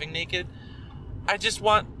even driving naked. I just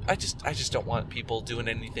don't want people doing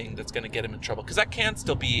anything that's going to get them in trouble, because that can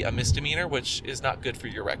still be a misdemeanor, which is not good for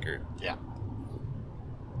your record. Yeah.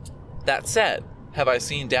 That said, have I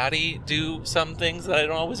seen Daddy do some things that I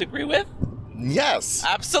don't always agree with? Yes.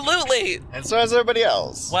 Absolutely. And so has everybody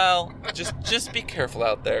else. Well, just be careful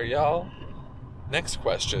out there, y'all. Next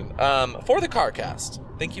question. For the CarCast.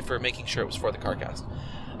 Thank you for making sure it was for the CarCast.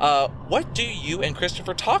 What do you and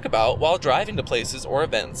Christopher talk about while driving to places or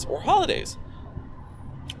events or holidays?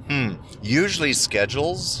 Usually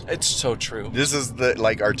schedules. It's so true. This is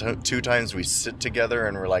our 2 times we sit together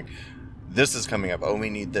and we're like, this is coming up. Oh, we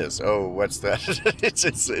need this. Oh, what's that? it's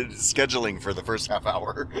scheduling for the first half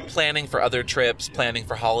hour. Planning for other trips, planning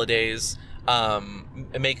for holidays,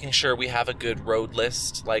 making sure we have a good road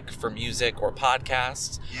list, like for music or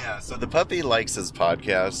podcasts. Yeah, so the puppy likes his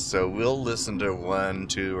podcasts, so we'll listen to 1,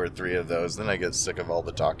 2, or 3 of those. Then I get sick of all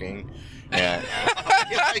the talking. And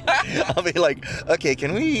I'll be like, okay,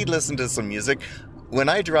 can we listen to some music? When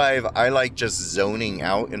I drive, I like just zoning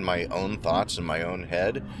out in my own thoughts in my own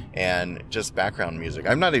head and just background music.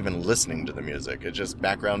 I'm not even listening to the music. It's just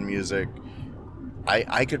background music.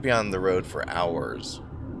 I could be on the road for hours.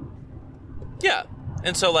 Yeah.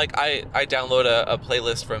 And so, like, I download a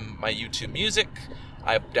playlist from my YouTube Music.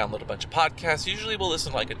 I download a bunch of podcasts. Usually we'll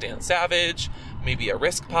listen to, like, a Dan Savage, maybe a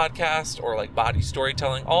Risk podcast, or, like, body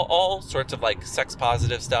storytelling, all sorts of, like,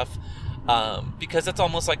 sex-positive stuff. Because it's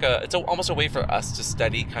almost like almost a way for us to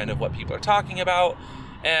study kind of what people are talking about,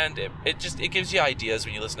 and it gives you ideas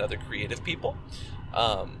when you listen to other creative people.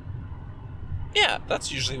 Yeah,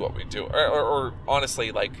 that's usually what we do. Or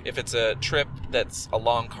honestly, like if it's a trip that's a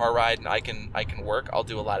long car ride and I can work, I'll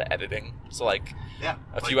do a lot of editing. So like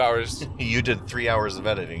a few hours. You did 3 hours of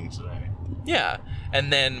editing today. Yeah.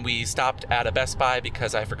 And then we stopped at a Best Buy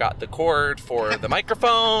because I forgot the cord for the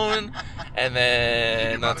microphone. And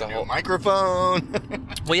then that's a whole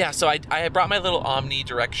microphone. Well, yeah, so I brought my little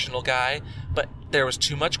omnidirectional guy, but there was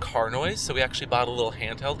too much car noise, so we actually bought a little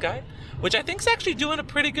handheld guy, which I think's actually doing a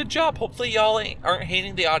pretty good job. Hopefully y'all aren't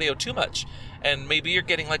hating the audio too much. And maybe you're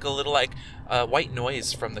getting like a little like white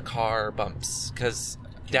noise from the car bumps, because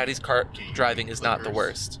Daddy's car driving is not the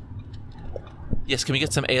worst. Yes, can we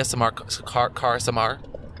get some ASMR, car ASMR?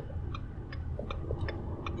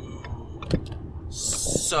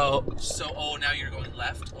 So, oh, now you're going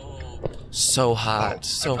left? Oh, so hot,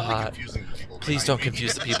 so hot. Please don't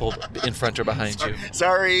confuse the people in front or behind you.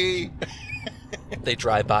 Sorry. They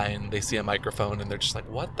drive by and they see a microphone and they're just like,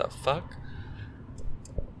 what the fuck?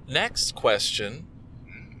 Next question.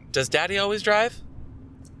 Does Daddy always drive?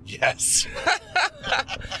 Yes.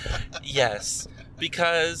 Yes.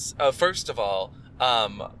 Because, first of all,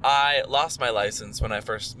 I lost my license when I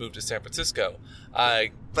first moved to San Francisco.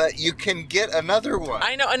 But you can get another one.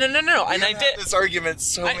 I know, no, and I did. This argument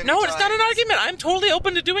so many No, times. it's not an argument. I'm totally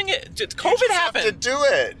open to doing it. COVID You just happened. have to do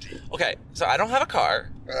it. Okay, so I don't have a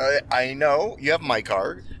car. I know. You have my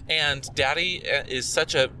car. And Daddy is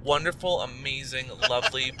such a wonderful, amazing,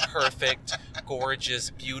 lovely, perfect,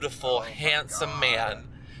 gorgeous, beautiful, handsome man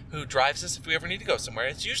who drives us if we ever need to go somewhere.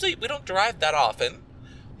 It's usually, we don't drive that often.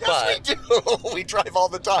 Yes, we do. We drive all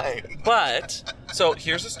the time. But, so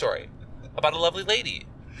here's a story about a lovely lady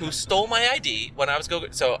who stole my ID when I was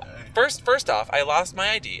So first off, I lost my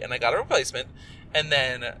ID and I got a replacement. And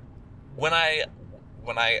then when I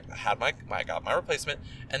got my replacement,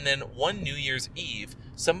 and then one New Year's Eve,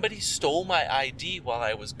 somebody stole my ID while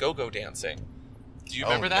I was go-go dancing. Do you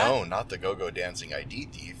remember that? No, not the go-go dancing ID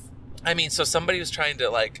thief. I mean, so somebody was trying to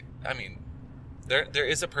there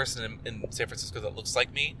is a person in San Francisco that looks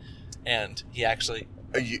like me, and he actually.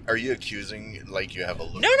 Are you accusing like you have a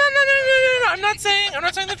look? No. I'm not saying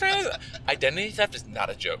they're trying to. Identity theft is not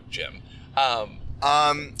a joke, Jim.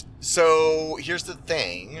 So here's the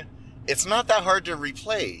thing. It's not that hard to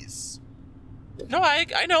replace. No,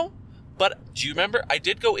 I know. But do you remember? I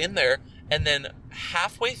did go in there, and then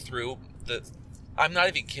halfway through I'm not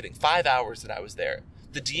even kidding, 5 hours that I was there,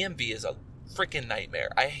 the DMV is a freaking nightmare.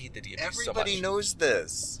 I hate the DMV so much. Everybody knows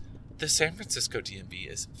this. The San Francisco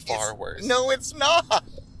DMV is far worse. No, it's not.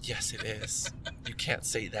 Yes, it is. You can't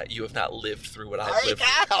say that. You have not lived through what I've I lived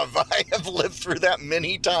through. I have lived through that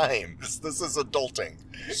many times. This is adulting.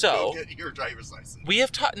 So, go get your driver's license. we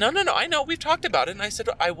have talked. No. I know we've talked about it, and I said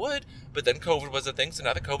I would, but then COVID was a thing. So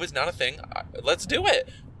now that COVID's not a thing, let's do it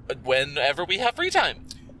whenever we have free time.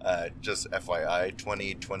 Just FYI,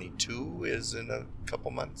 2022 is in a couple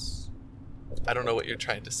months. I don't know what you're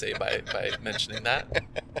trying to say by mentioning that.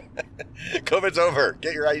 COVID's over.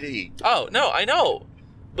 Get your ID. Oh no, I know,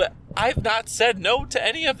 but I've not said no to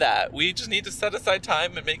any of that. We just need to set aside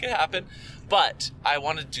time and make it happen. But I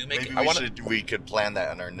want to Maybe we could plan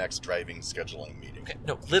that in our next driving scheduling meeting. Okay,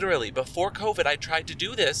 no, literally before COVID, I tried to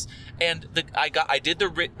do this, and I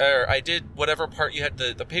did whatever part you had,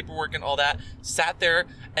 the paperwork and all that. Sat there,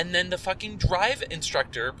 and then the fucking drive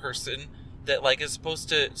instructor person that like is supposed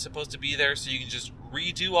to be there so you can just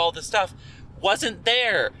redo all the stuff wasn't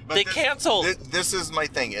there. But they canceled. This is my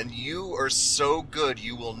thing, and you are so good,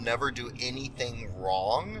 you will never do anything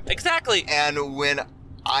wrong. Exactly. And when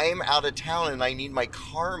I'm out of town and I need my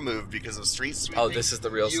car moved because of street sweeping. Oh, this is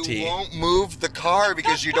the real tea. You won't move the car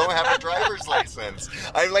because you don't have a driver's license.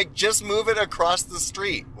 I'm like, just move it across the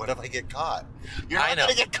street. What if I get caught? You're not going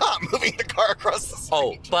to get caught moving the car across the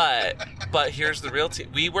street. Oh, but here's the real tea.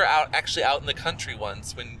 We were out in the country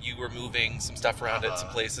once when you were moving some stuff around at some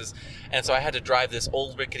places. And so I had to drive this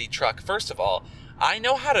old rickety truck. First of all, I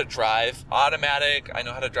know how to drive automatic. I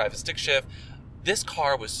know how to drive a stick shift. This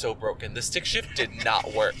car was so broken. The stick shift did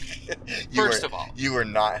not work. First of all. You were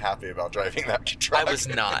not happy about driving that truck. I was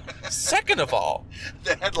not. Second of all.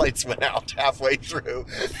 The headlights went out halfway through.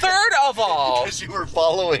 Third of all. Because you were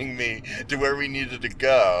following me to where we needed to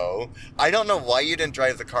go. I don't know why you didn't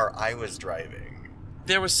drive the car I was driving.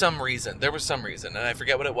 There was some reason, and I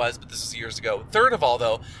forget what it was, but this was years ago. Third of all,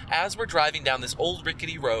 though, as we're driving down this old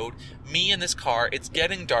rickety road, me in this car, it's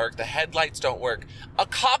getting dark, the headlights don't work. A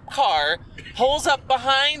cop car pulls up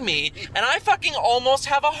behind me, and I fucking almost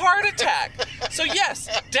have a heart attack. So yes,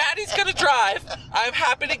 Daddy's gonna drive. I'm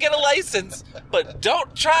happy to get a license, but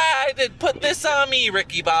don't try to put this on me,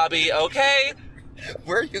 Ricky Bobby, okay?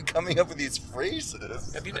 Where are you coming up with these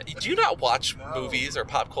phrases? Do you not watch movies or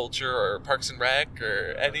pop culture or Parks and Rec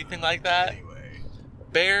or anything like that? Anyway.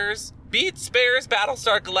 Bears, Beats, Bears,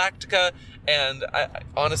 Battlestar Galactica, and I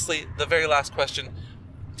honestly, the very last question,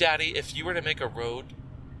 Daddy, if you were to make a road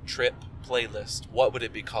trip playlist, what would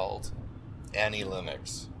it be called? Annie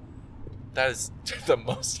Lennox. That is the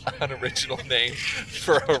most unoriginal name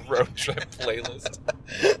for a road trip playlist.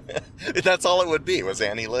 That's all it would be, was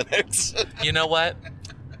Annie Lennox. You know what?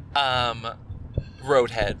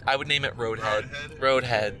 Roadhead. I would name it Roadhead.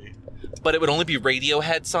 Roadhead. But it would only be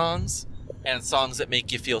Radiohead songs and songs that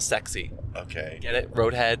make you feel sexy. Okay. Get it?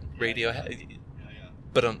 Roadhead, Radiohead.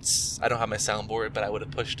 But I don't have my soundboard, but I would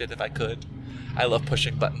have pushed it if I could. I love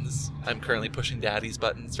pushing buttons. I'm currently pushing Daddy's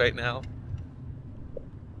buttons right now.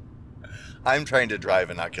 I'm trying to drive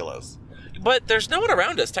an Oculus. But there's no one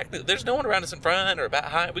around us, technically. There's no one around us in front or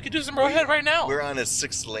behind. We could do some Roadhead right now. We're on a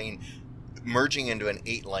 6-lane, merging into an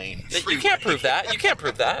 8-lane. You can't prove that. You can't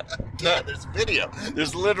prove that. Yeah, there's video.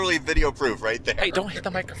 There's literally video proof right there. Hey, don't hit the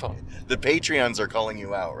microphone. The Patreons are calling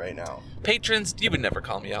you out right now. Patrons, you would never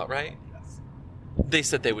call me out, right? They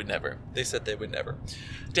said they would never. They said they would never.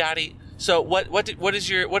 Daddy, so what is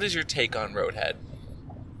your take on Roadhead?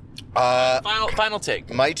 Final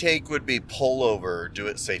take. My take would be pull over, do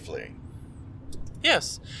it safely.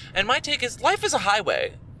 Yes. And my take is life is a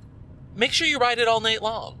highway. Make sure you ride it all night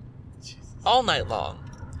long. All night long.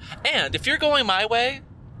 And if you're going my way,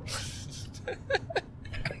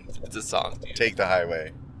 it's a song. Dude. Take the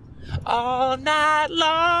highway. All night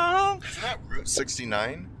long. Isn't that Route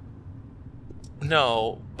 69?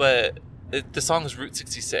 No, but the song is Route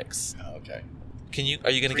 66. Oh, okay.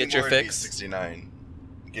 Are you going to get your fix? 69.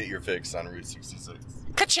 Get your fix on Route 66.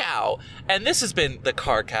 Ka-chow! And this has been the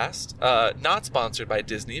CarCast, not sponsored by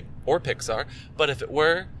Disney or Pixar, but if it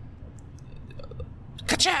were,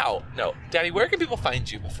 ka-chow! No. Daddy, where can people find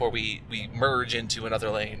you before we merge into another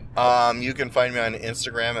lane? You can find me on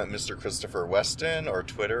Instagram at Mr. Christopher Weston or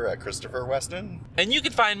Twitter at Christopher Weston. And you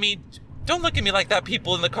can find me... Don't look at me like that,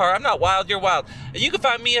 people in the car. I'm not wild, you're wild. And you can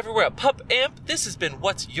find me everywhere at Pup Amp. This has been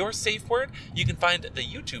What's Your Safe Word? You can find the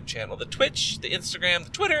YouTube channel, the Twitch, the Instagram,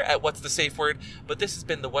 the Twitter at What's the Safe Word. But this has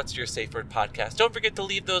been the What's Your Safe Word podcast. Don't forget to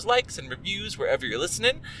leave those likes and reviews wherever you're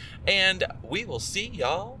listening. And we will see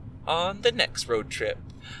y'all on the next road trip.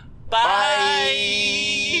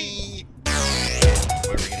 Bye! What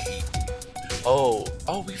are we gonna eat? Oh,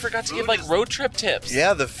 we forgot to give road trip tips.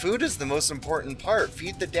 Yeah, the food is the most important part.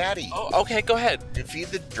 Feed the daddy. Oh, okay, go ahead. Feed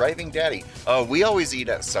the driving daddy. We always eat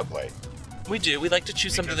at Subway. We do. We like to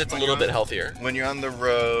choose something Because that's a when little you're bit healthier. When you're on the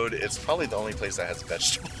road, it's probably the only place that has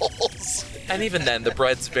vegetables. And even then, the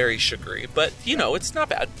bread's very sugary. But, it's not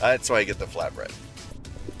bad. That's why I get the flatbread.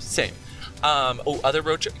 Same. Other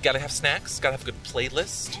road trip, gotta have snacks, gotta have a good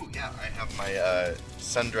playlist. Oh, yeah, I have my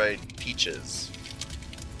sun-dried peaches.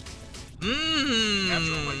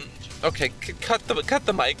 Okay, cut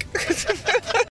the mic.